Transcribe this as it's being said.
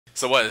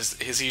So what,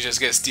 is he just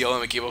gonna steal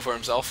him and keep it for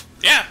himself?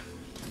 Yeah.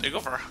 They go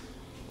for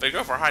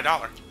a high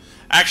dollar.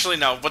 Actually,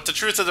 no. But the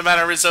truth of the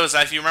matter is, though, is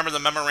that if you remember the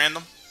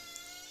memorandum,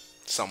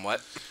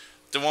 Somewhat.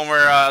 the one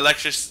where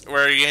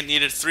where you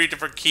needed 3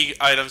 different key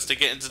items to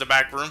get into the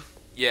back room.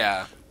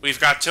 Yeah. We've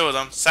got 2 of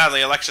them.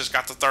 Sadly, Alexis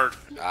got the 3rd.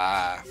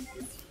 Ah.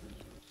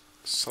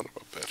 Son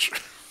of a bitch.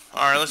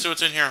 Alright, let's see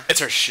what's in here.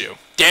 It's her shoe.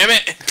 Damn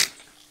it!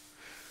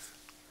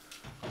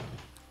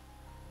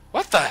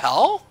 What the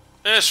hell?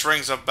 This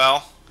rings a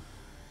bell.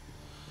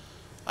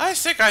 I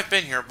think I've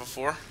been here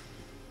before.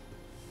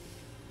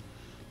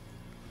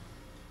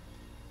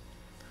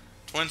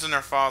 Twins and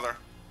their father.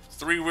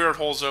 3 weird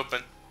holes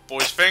open.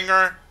 Boy's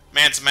finger,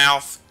 man's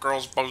mouth,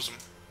 girl's bosom.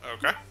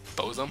 Okay.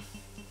 Bosom?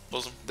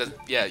 Bosom.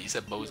 Yeah, you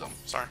said bosom.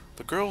 Sorry.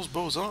 The girl's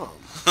bosom.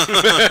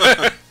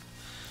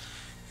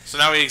 So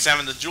now we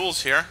examine the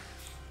jewels here.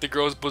 The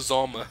girl's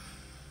bosom.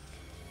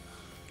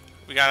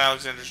 We got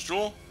Alexander's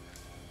jewel,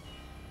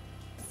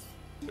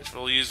 which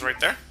we'll use right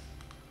there.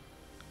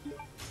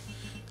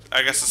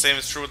 I guess the same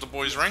is true with the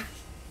boy's ring.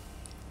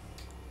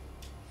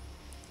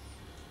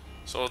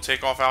 So we'll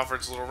take off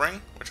Alfred's little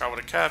ring, which I would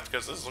have kept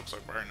because this looks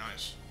like very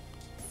nice.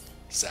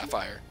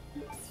 Sapphire.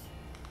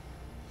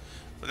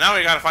 But now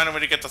we gotta find a way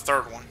to get the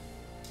 3rd one.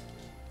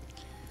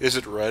 Is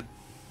it red?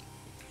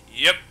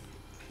 Yep.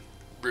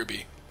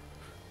 Ruby.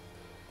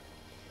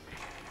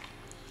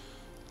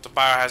 The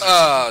biohazard.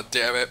 Oh,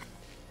 damn it.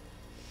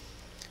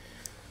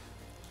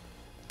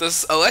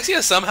 Does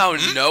Alexia somehow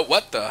know?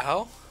 What the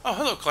hell? Oh,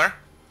 hello, Claire.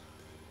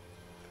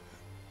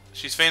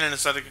 She's fainting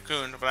inside the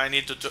cocoon, but I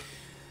need to do...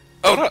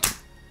 Oh,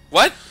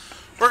 what?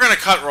 We're gonna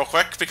cut real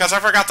quick, because I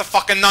forgot the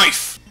fucking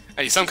knife!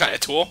 I need some kind of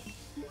tool.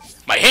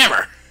 My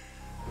hammer!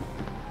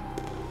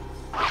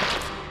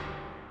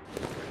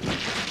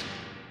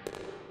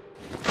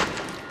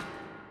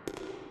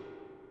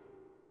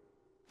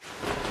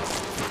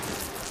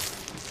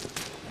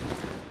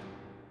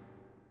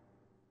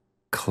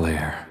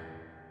 Claire.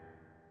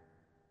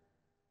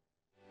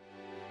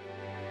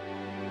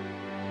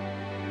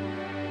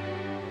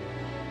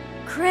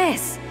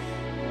 Chris!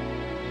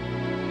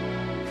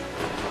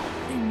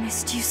 I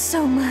missed you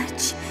so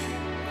much.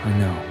 I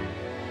know.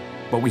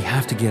 But we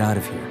have to get out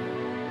of here.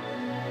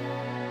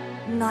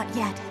 Not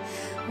yet.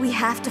 We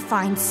have to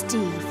find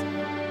Steve.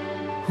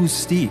 Who's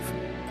Steve?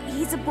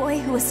 He's a boy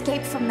who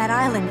escaped from that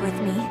island with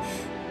me.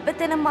 But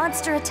then a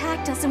monster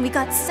attacked us and we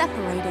got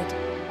separated.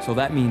 So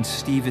that means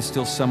Steve is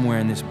still somewhere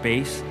in this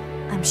base?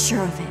 I'm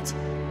sure of it.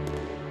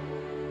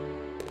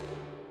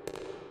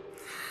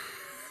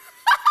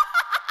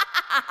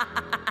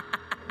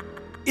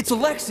 It's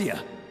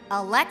Alexia!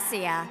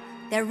 Alexia?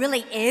 There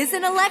really is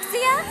an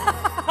Alexia?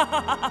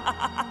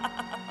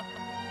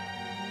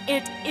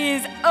 It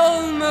is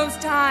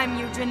almost time,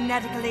 you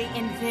genetically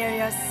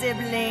inferior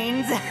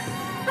siblings.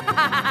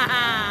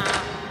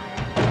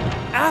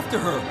 After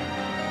her!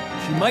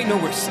 She might know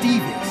where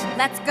Steve is.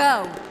 Let's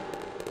go.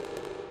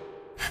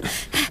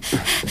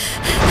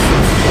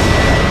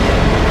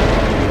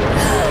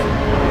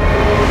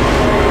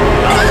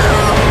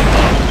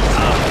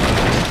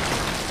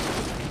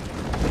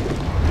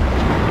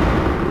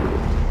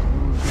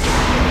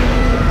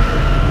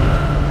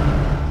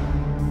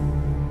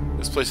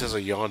 This place has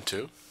a yawn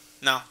too.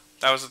 No,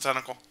 that was a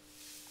tentacle.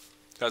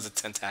 That was a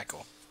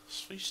tentacle.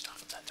 Sweet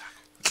stuff, a tentacle.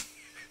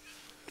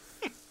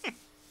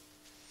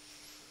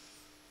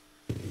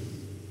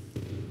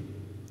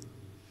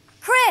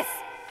 Chris!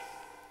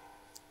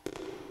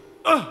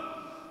 No!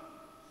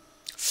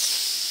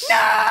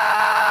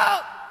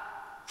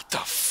 What the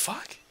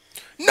fuck?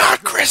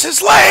 Not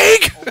Chris's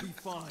leg! I'll be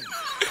fine.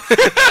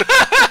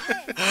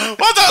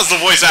 Well, that was the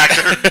voice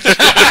actor.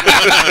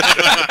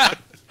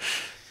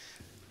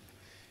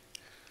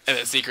 And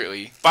then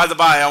secretly. By the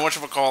by,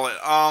 whatchamacallit,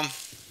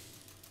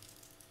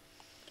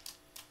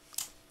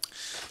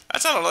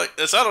 that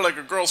sounded like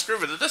a girl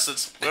screaming in the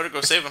distance. We ought to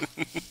go save him.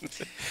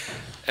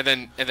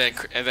 And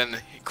then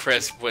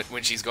Chris,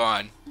 when she's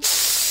gone.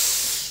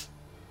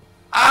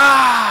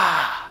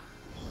 Ah!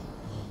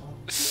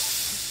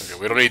 Okay,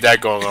 we don't need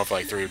that going on for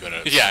like 3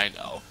 minutes. Yeah, I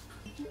know.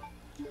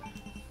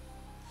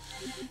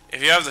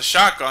 If you have the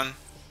shotgun,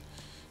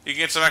 you can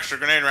get some extra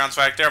grenade rounds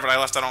back there, but I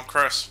left that on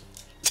Chris.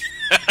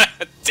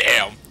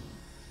 Damn.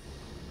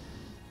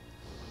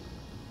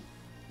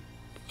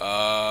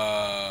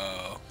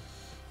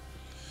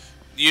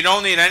 You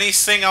don't need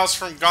anything else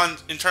from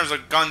guns in terms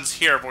of guns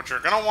here, but what you're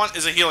gonna want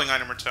is a healing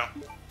item or 2.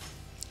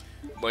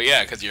 Well,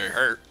 yeah, because you're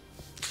hurt.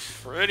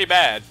 Pretty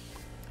bad.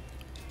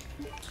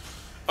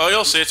 Oh,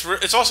 you'll see.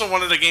 It's also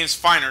one of the game's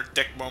finer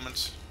dick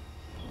moments.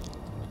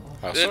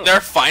 How so? There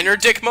are finer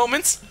dick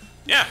moments?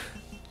 Yeah.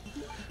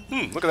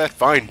 Look at that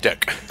fine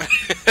dick.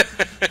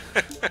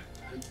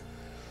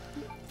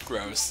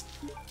 Gross.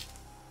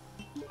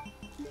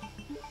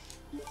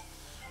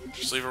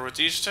 Just leave her with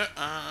these 2.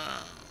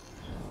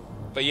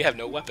 But you have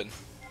no weapon.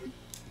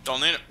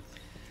 Don't need it.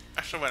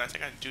 Actually, wait. I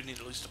think I do need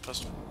at least a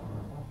pistol.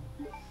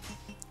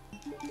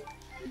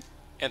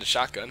 And a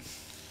shotgun.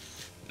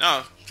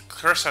 No,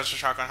 Chris has a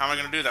shotgun. How am I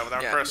gonna do that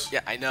without Chris?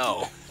 Yeah, I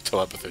know.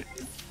 Telepathy.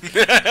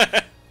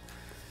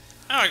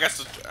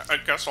 I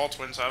guess all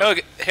twins have.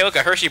 Hey, look, a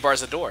Hershey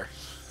bar's the door.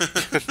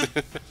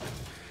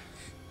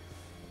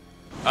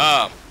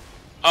 Oh,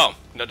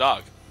 no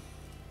dog.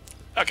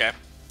 Okay.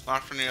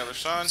 Locked from the other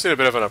side. Seen a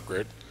bit of an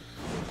upgrade.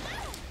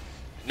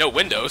 No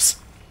windows.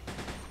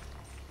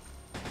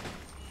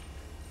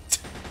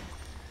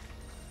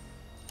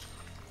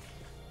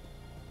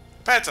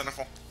 Bad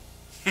tentacle.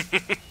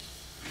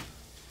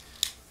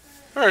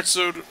 Alright,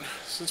 so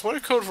since when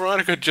did Code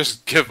Veronica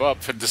just give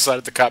up and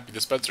decided to copy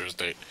the Spencer's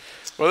date?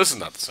 Well, this is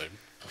not the same.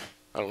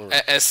 I don't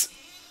remember. As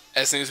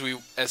soon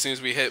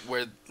as we hit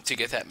where to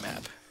get that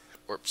map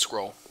or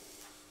scroll,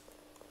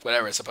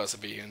 whatever it's supposed to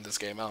be in this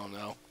game, I don't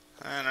know.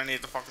 And I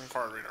need the fucking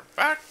card reader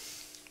back.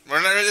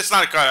 It's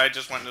not a cut. I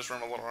just went in this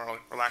room a little early.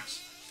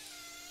 Relax.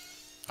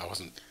 I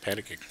wasn't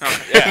panicking.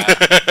 Yeah.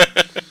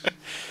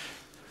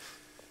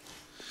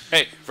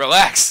 Hey,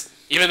 relax.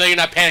 Even though you're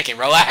not panicking,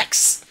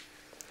 relax.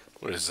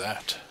 What is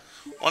that?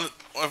 One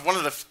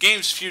of the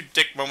game's few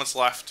dick moments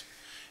left.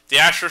 The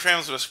Asher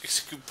family's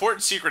most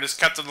important secret is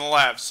kept in the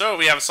lab, so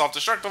we have a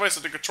self-destruct device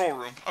in the control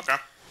room. Okay.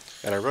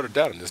 And I wrote it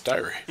down in this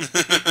diary.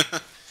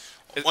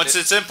 Once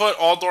it's input,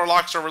 all door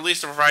locks are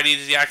released to provide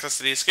easy access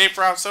to the escape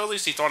route, so at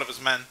least he thought of his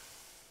men.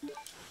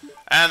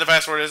 And the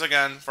password is,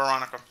 again,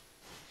 Veronica.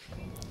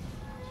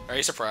 Are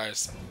you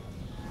surprised?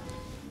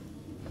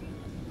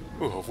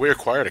 Ooh, have we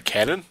acquired a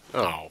cannon?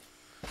 Oh.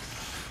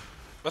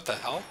 What the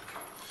hell?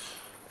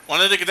 One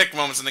of the dick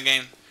moments in the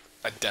game.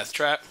 A death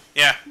trap?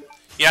 Yeah.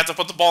 You have to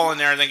put the ball in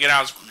there and then get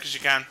out as quick as you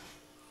can.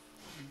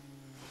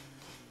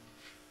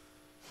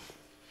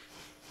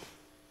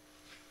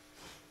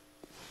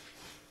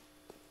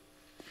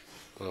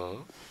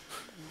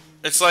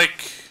 It's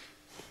like...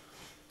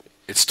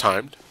 It's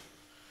timed.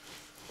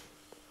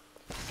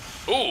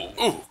 Ooh!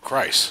 Ooh,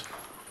 Christ.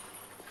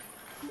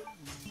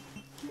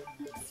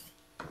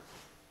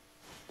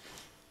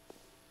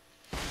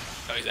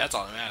 Oh, that's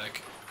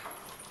automatic.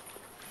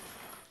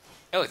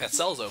 Hey, look, that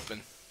cell's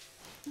open.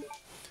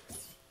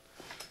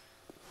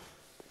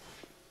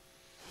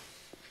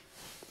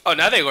 Oh,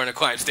 now they learn to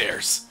climb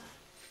stairs.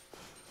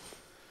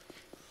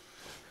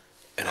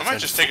 I might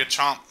just take a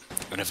chomp.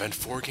 An Event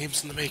 4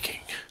 game's in the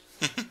making.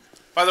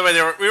 By the way,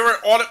 we were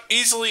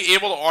easily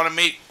able to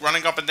automate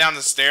running up and down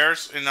the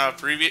stairs in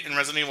in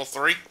Resident Evil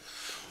 3.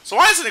 So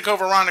why isn't it Code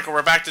Veronica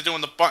we're back to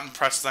doing the button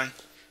press thing?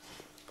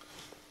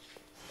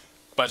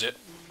 Budget.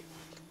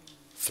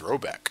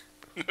 Throwback.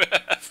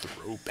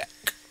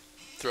 Throwback.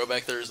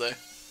 Throwback Thursday.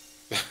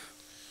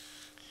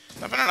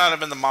 That better not have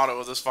been the motto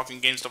of this fucking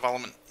game's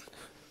development.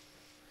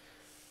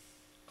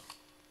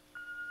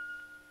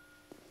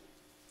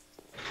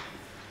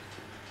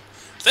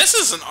 This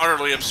is an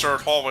utterly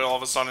absurd hallway all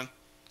of a sudden.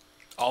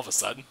 All of a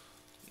sudden?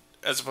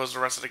 As opposed to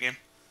the rest of the game.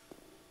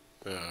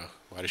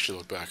 Why did she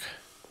look back?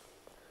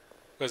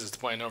 Was this the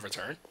point of no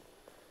return?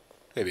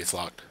 Maybe it's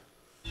locked.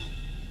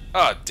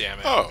 Oh, damn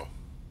it. Oh.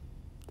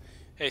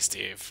 Hey,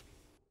 Steve.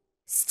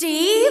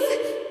 Steve?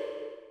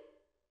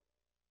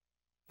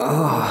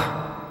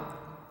 Oh.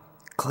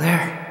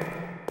 Claire.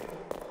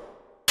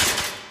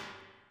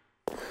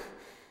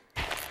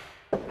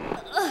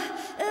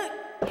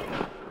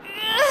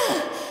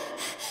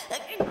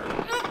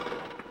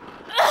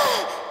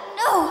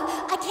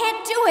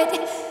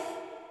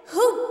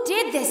 Who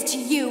did this to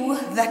you?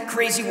 That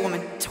crazy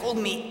woman told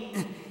me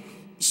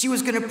she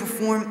was gonna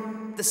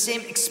perform the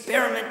same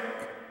experiment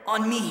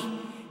on me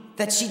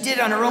that she did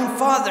on her own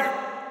father.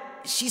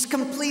 She's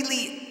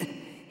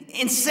completely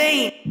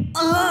insane.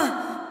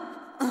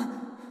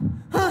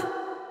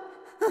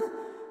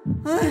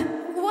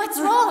 What's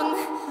wrong?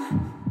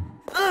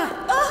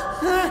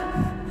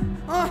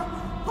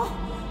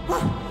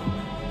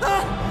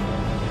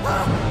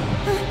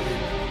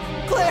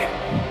 Claire!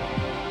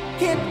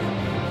 Can't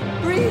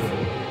breathe!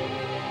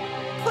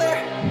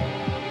 Claire!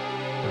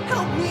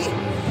 Help me!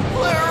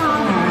 Claire!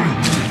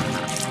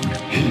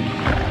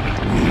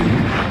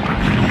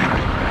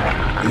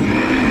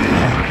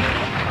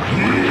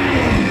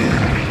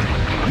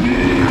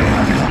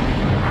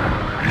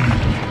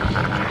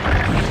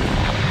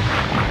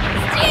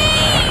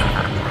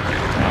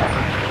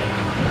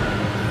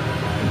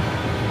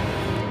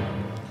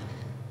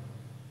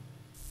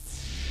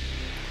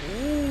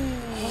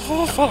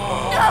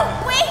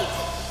 No, wait!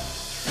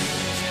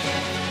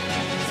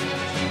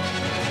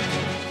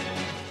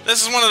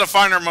 This is one of the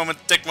finer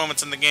dick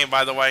moments in the game,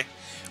 by the way.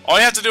 All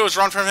you have to do is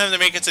run from him to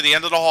make it to the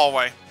end of the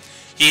hallway.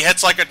 He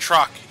hits like a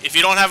truck. If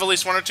you don't have at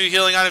least 1 or 2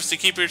 healing items to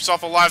keep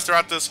yourself alive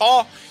throughout this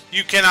hall,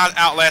 you cannot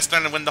outlast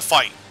them and win the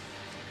fight.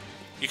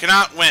 You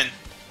cannot win.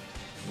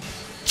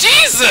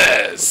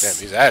 Jesus! Damn,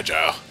 he's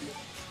agile.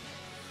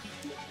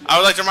 I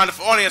would like to remind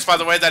the audience, by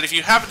the way, that if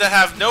you happen to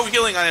have no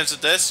healing items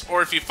at this,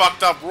 or if you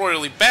fucked up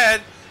royally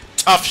bad,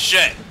 tough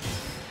shit.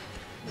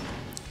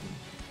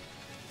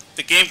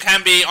 The game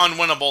can be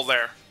unwinnable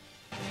there.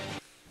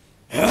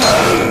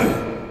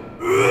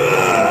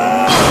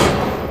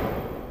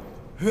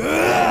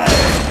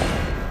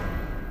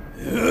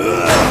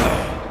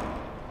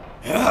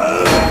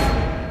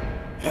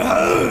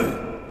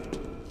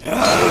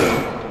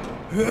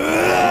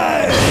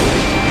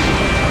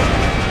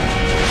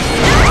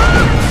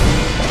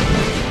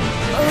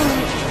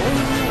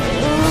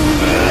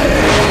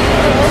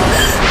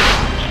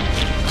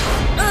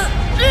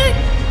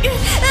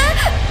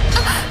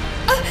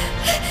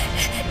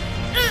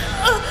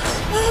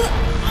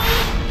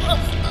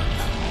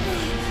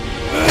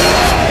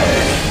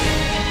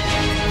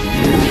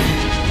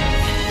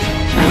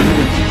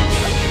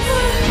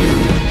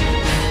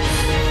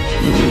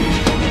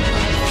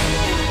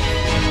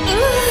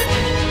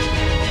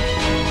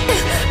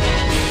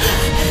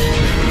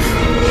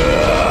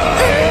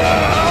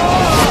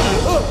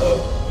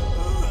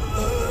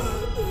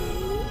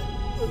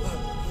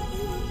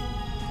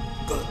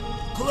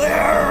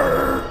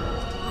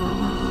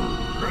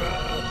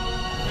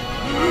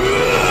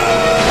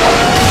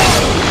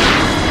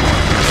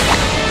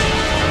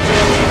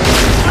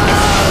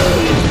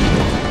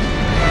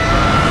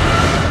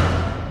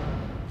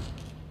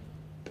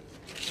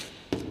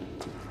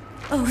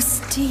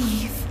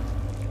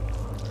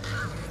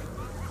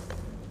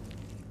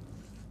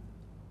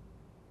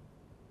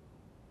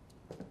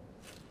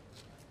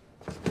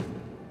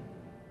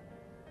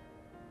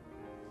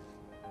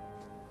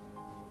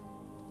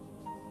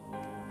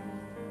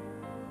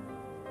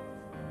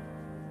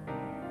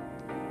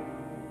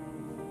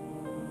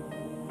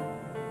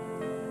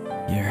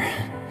 You're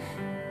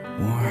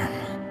warm.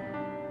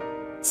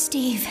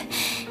 Steve,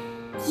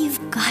 you've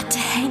got to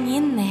hang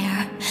in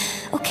there,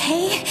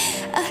 okay?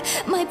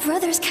 My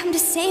brother's come to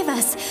save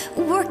us.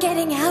 We're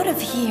getting out of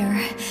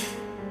here.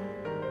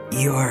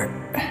 Your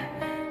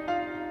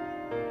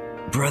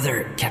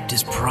brother kept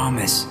his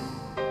promise.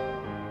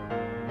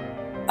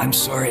 I'm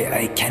sorry,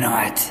 I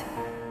cannot.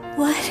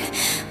 What?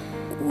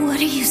 What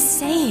are you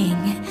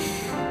saying?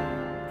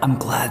 I'm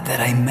glad that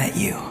I met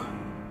you.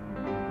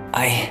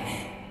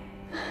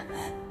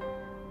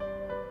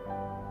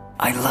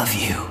 I love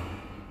you.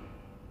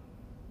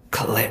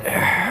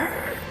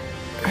 Claire.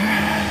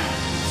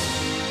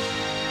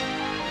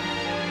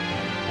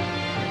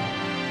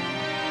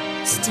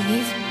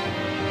 Steve?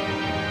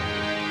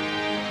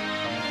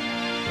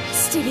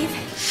 Steve?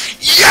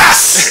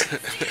 Yes!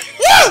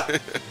 Woo!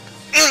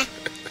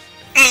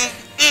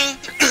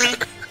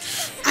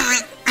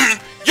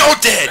 You're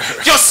dead!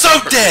 You're so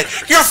dead!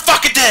 You're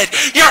fucking dead!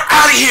 You're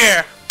out of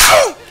here!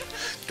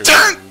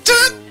 Dun,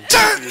 dun,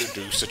 dun.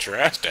 Sit your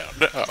ass down.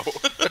 No.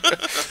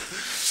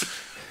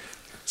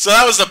 So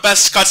that was the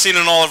best cutscene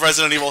in all of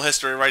Resident Evil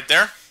history right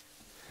there.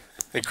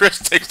 And Chris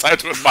takes time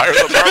to admire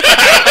the brother.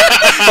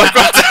 Like,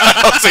 what the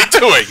hell is he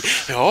doing?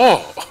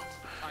 Oh.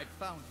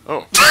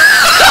 Oh.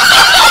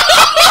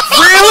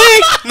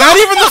 Really? Not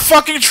even the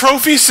fucking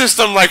trophy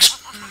system like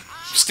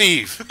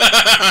Steve.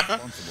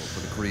 Responsible for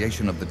the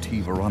creation of the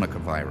T Veronica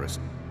virus.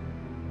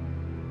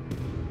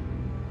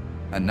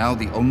 And now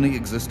the only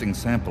existing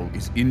sample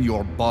is in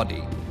your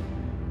body.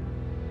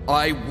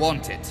 I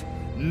want it.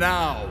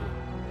 Now!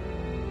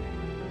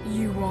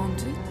 You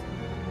want it?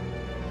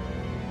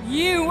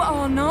 You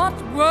are not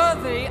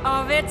worthy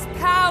of its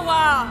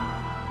power!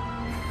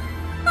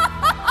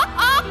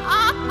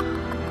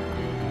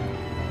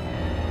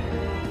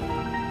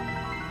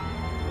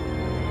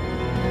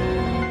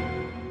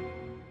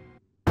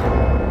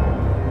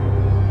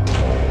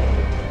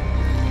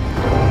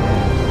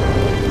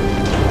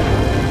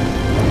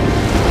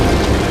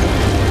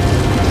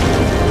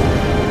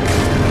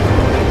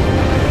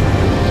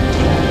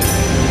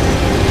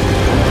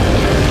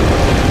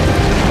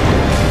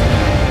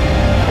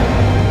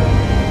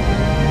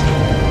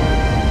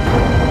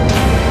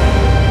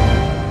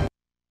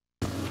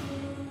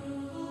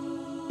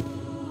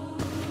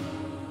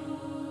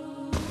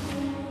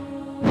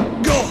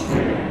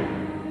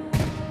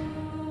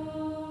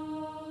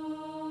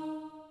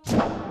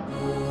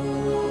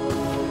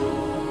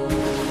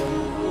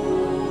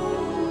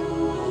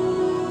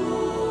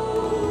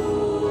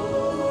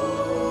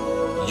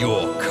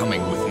 You're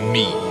coming with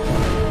me.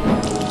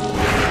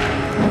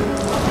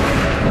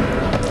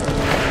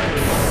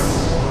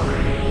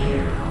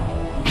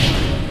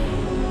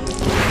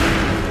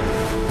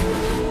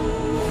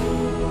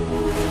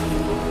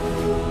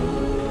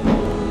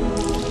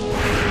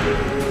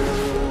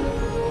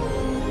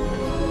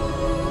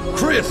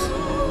 Chris!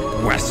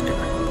 Wesker.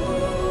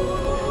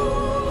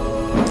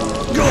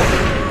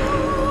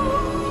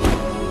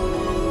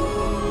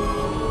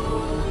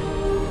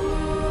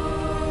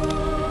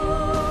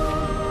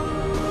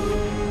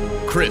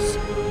 Chris,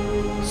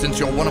 since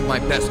you're one of my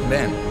best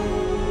men,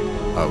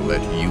 I'll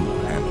let you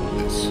handle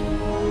this.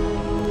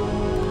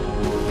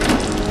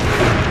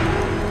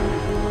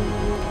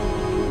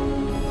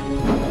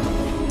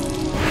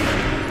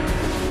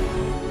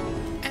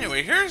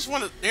 Anyway,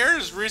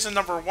 here's reason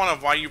number one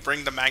of why you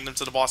bring the Magnum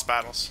to the boss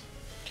battles.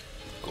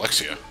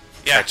 Alexia.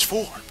 Yeah.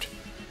 Transformed.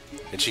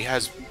 And she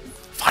has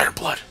fire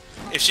blood.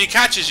 If she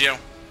catches you,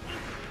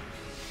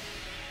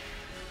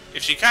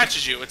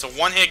 it's a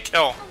one-hit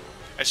kill.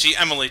 As she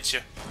immolates you.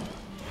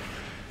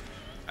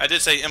 I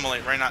did say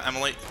immolate, right? Not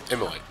emulate.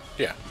 Emily.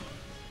 Yeah.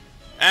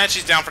 And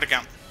she's down for the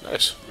count.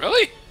 Nice.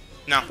 Really?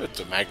 No. It's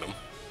a magnum.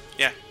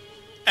 Yeah.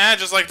 And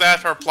just like that,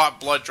 her plot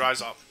blood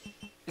dries up.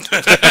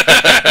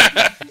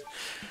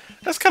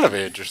 That's kind of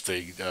an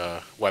interesting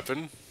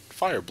weapon.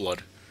 Fire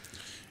blood.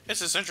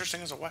 It's as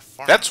interesting as a wet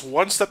fart. That's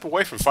one step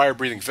away from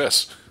fire-breathing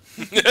fists.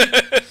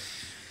 But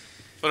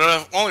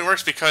it only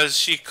works because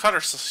she cut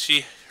her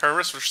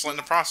wrist was slit in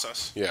the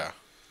process. Yeah.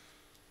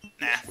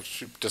 Nah. Which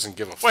she doesn't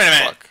give a Wait a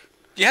minute. fuck.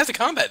 He has a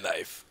combat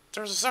knife.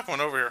 There's a second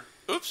one over here.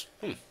 Oops.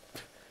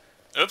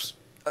 Oops.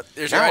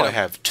 There's your Now I item.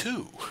 have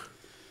two.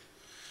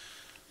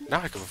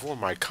 Now I can perform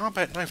my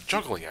combat knife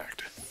juggling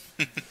act.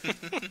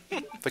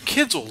 The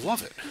kids will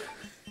love it.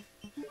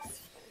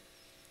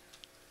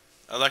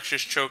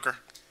 Alexia's choker.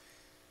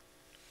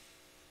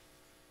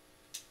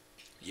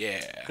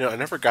 Yeah. You know, I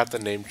never got the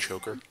name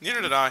choker.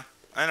 Neither did I.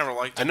 I never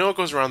liked I it. know it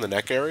goes around the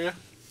neck area.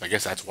 I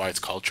guess that's why it's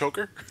called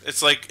choker.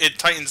 It's like it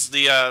tightens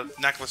the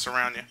necklace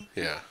around you.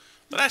 Yeah.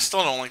 But I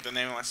still don't like the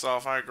name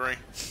myself. I agree.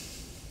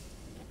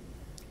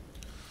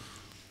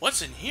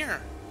 What's in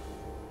here?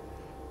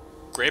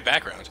 Great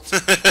background.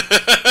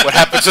 What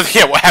happened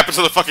to what happened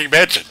to the fucking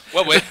mansion?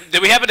 What? Wait, did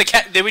we happen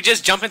to did we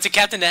just jump into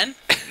Captain N?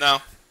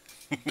 No.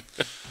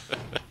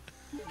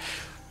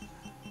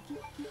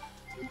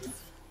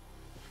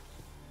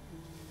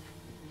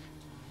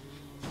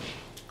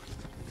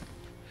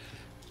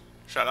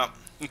 Shut up.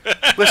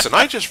 Listen,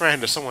 I just ran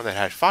into someone that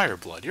had fire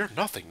blood. You're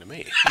nothing to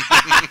me.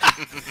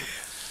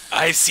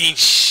 I seen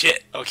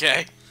shit,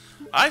 okay?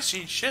 I've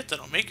seen shit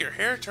that'll make your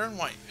hair turn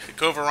white. The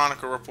Code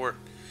Veronica report.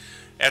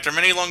 After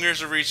many long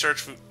years of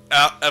research,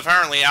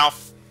 apparently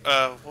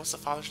what's the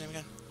father's name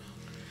again?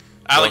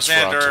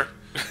 Alexander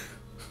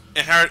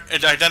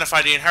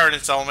identified the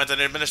inheritance element that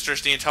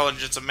administers the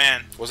intelligence of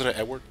man. Wasn't it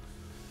Edward?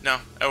 No,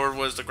 Edward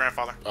was the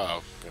grandfather.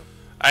 Oh, yeah.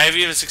 I have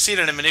even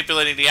succeeded in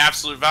manipulating the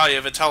absolute value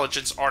of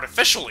intelligence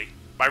artificially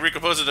by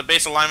recomposing the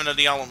base alignment of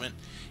the element.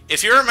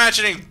 If you're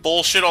imagining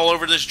bullshit all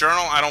over this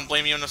journal, I don't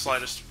blame you in the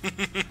slightest.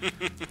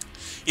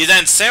 He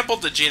then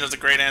sampled the gene of the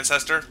great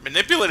ancestor,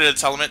 manipulated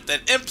its element,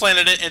 then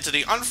implanted it into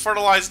the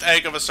unfertilized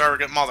egg of a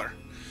surrogate mother.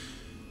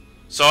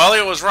 So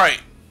Elliot was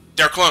right.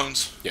 They're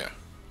clones. Yeah.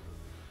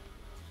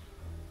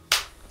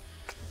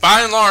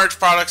 By and large,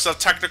 products of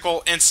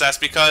technical incest,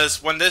 because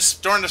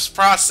during this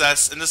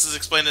process, and this is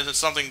explained in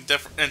something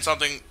different, in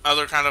something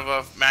other kind of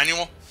a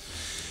manual,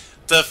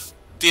 the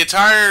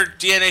entire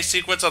DNA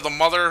sequence of the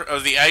mother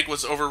of the egg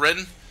was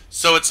overwritten,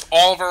 so it's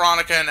all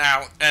Veronica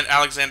and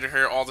Alexander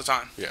here all the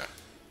time. Yeah.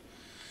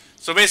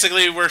 So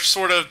basically, we're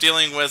sort of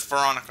dealing with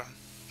Veronica.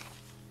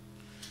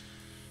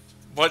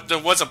 What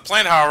wasn't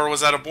planned, however, was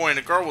that a boy and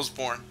a girl was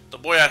born. The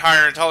boy had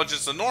higher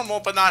intelligence than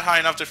normal, but not high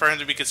enough for him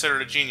to be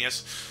considered a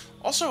genius.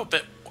 Also a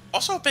bit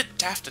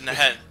daft in the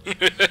head.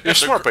 You're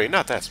smart, but you're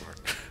not that smart.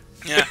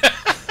 Yeah.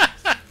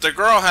 The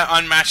girl had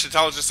unmatched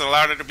intelligence that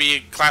allowed her to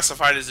be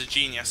classified as a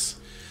genius.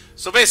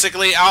 So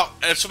basically,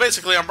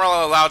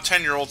 Umbrella allowed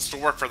 10-year-olds to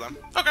work for them.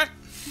 Okay.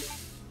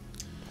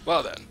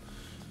 Well then.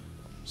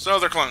 So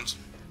they're clones.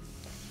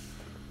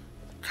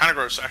 Kind of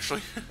gross,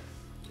 actually.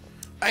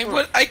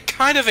 I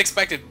kind of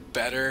expected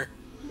better.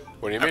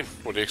 What do you mean?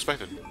 What do you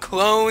expected?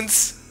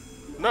 Clones.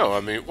 No,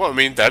 I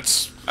mean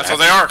that's what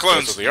they are,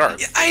 clones. That's what they are.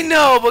 Yeah, I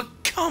know, but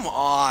come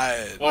on.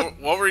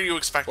 What were you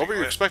expecting? What were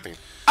you expecting?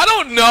 I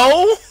don't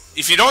know.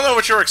 If you don't know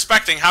what you're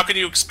expecting, how can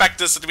you expect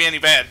this to be any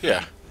bad?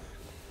 Yeah.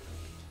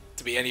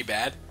 To be any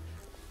bad?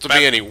 To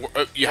be any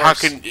how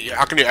can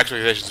your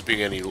expectations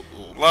be any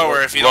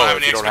lower if you don't have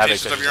any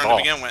expectations of your own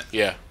to begin with?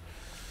 Yeah.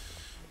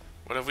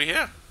 What have we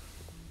here?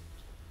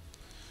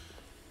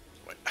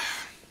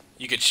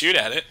 You could shoot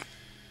at it.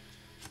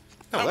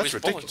 No, that's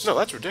ridiculous. No,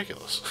 that's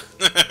ridiculous.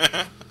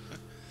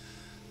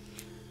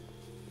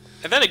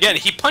 And then again,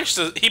 he punches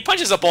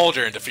a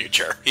boulder into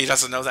future. He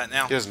doesn't know that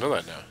now. He doesn't know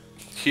that now.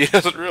 He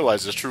doesn't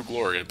realize his true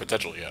glory and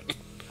potential yet.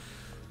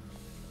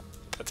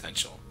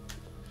 Potential.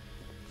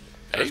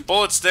 There's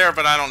bullets there,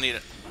 but I don't need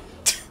it.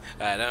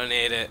 I don't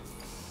need it.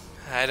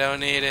 I don't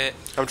need it.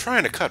 I'm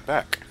trying to cut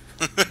back.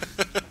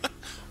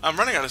 I'm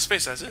running out of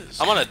space as is.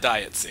 I'm on a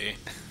diet, see?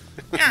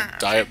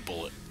 Diet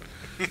bullet.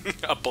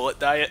 A bullet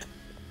diet?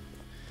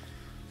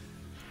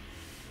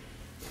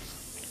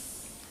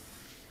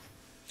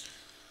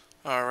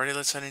 Alrighty,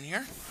 let's head in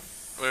here.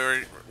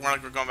 We're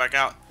going back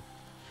out.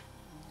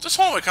 This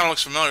hallway kind of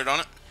looks familiar,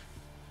 don't it?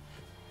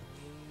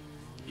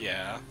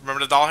 Yeah.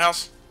 Remember the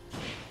dollhouse?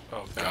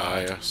 Oh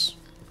god. Yes.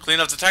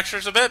 Clean up the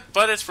textures a bit,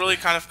 but it's really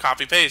kind of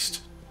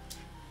copy-paste.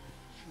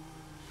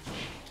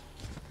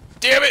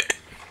 Damn it!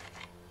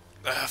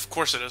 Of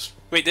course it is.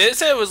 Wait, did it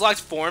say it was locked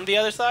form the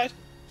other side?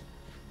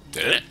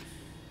 Did it?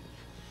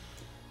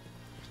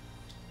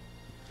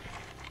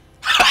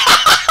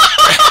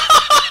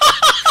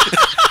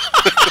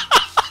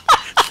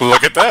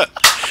 Look at that.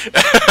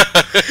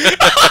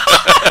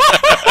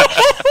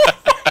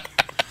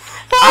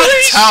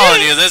 I'm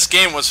telling you, this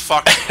game was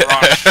fucking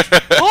rushed.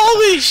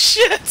 Holy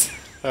shit!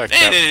 They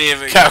didn't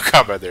even...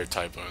 Capcom had their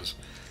typos.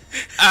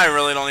 I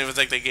really don't even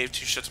think they gave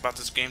two shits about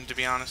this game, to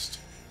be honest.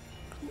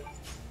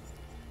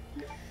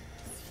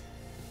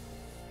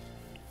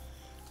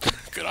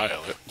 Good eye,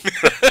 Elliot.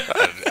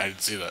 I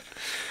didn't see that.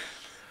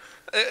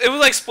 It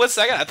was like split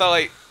second. I thought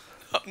like,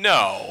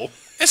 no.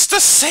 It's the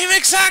same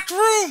exact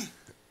room!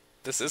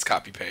 This is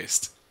copy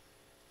paste.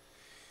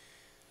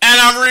 And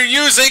I'm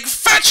reusing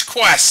fetch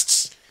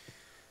quests!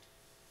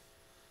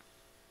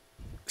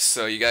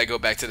 So you gotta go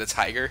back to the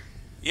tiger?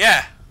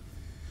 Yeah.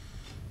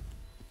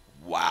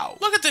 Wow.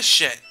 Look at this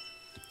shit.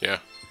 Yeah.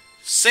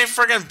 Same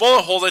friggin'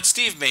 bullet hole that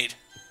Steve made.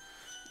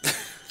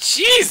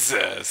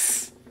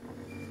 Jesus!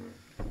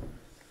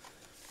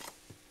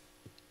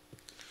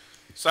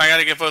 So I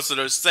gotta get both of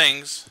those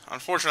things.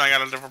 Unfortunately, I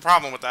got a different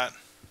problem with that.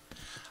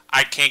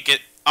 I can't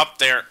get up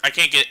there. I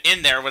can't get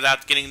in there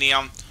without getting the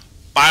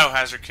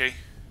biohazard key.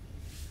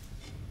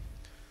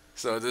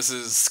 So this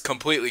is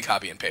completely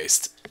copy and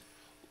paste.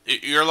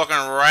 You're looking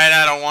right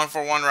at a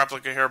 1-for-1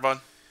 replica here, bud.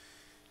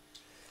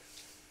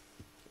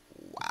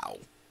 Wow.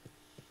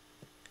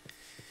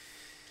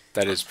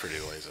 That is pretty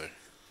lazy.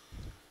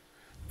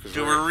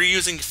 Dude, we're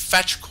reusing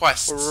fetch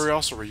quests. We're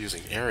also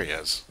reusing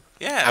areas.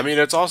 Yeah. I mean,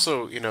 it's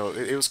also, you know,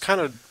 it was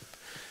kind of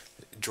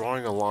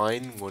drawing a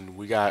line when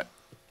we got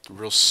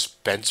real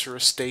Spencer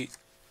Estate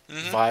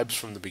vibes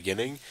from the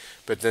beginning,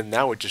 but then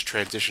now it just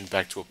transitioned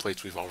back to a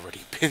place we've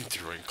already been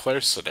through in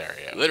Claire's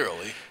scenario.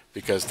 Literally.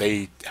 Because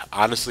they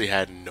honestly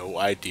had no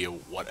idea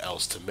what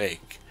else to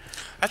make.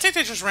 I think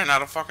they just ran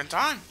out of fucking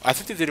time. I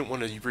think they didn't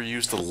want to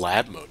reuse the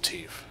lab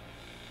motif.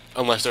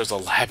 Unless there's a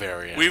lab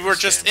area. We were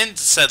just in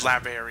said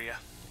lab area.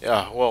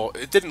 Yeah, well,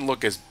 it didn't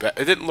look as bad.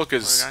 It didn't look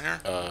as... What do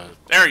we got here?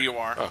 There you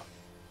are. Oh.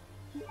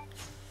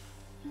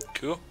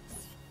 Cool.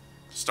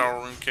 Star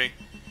room key.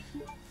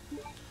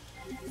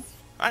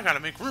 I gotta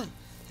make room.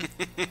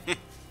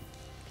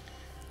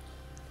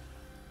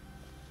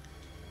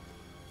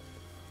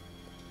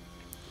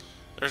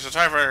 There's a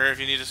typewriter if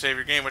you need to save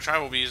your game, which I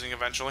will be using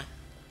eventually.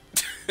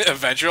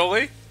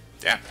 Eventually?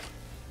 Yeah.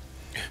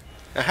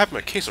 I have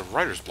my case of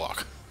writer's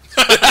block.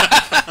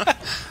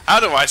 How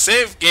do I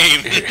save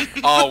game?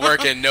 All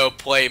work and no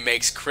play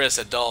makes Chris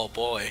a dull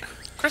boy.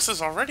 Chris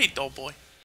is already dull boy.